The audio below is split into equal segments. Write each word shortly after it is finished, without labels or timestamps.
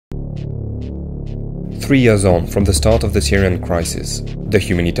3 years on from the start of the Syrian crisis, the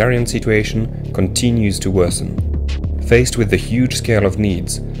humanitarian situation continues to worsen. Faced with the huge scale of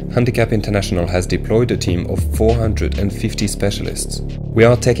needs, Handicap International has deployed a team of 450 specialists. We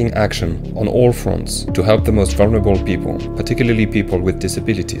are taking action on all fronts to help the most vulnerable people, particularly people with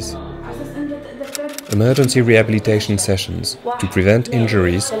disabilities. Emergency rehabilitation sessions to prevent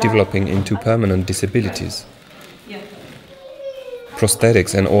injuries developing into permanent disabilities.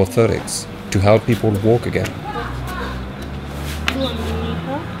 Prosthetics and orthotics to help people walk again.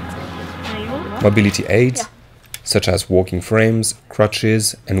 Mobility aids, such as walking frames,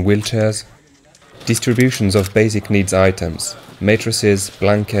 crutches and wheelchairs. Distributions of basic needs items, mattresses,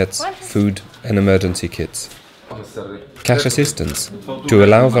 blankets, food and emergency kits. Cash assistance to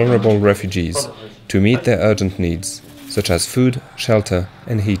allow vulnerable refugees to meet their urgent needs, such as food, shelter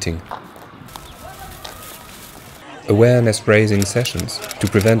and heating. Awareness-raising sessions to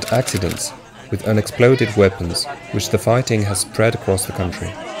prevent accidents with unexploded weapons, which the fighting has spread across the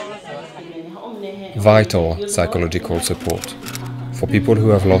country. Vital psychological support for people who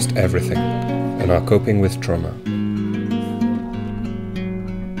have lost everything and are coping with trauma.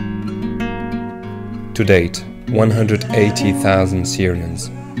 To date, 180,000 Syrians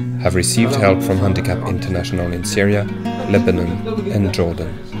have received help from Handicap International in Syria, Lebanon and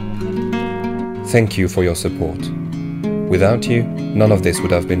Jordan. Thank you for your support. Without you, none of this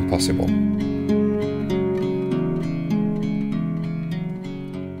would have been possible.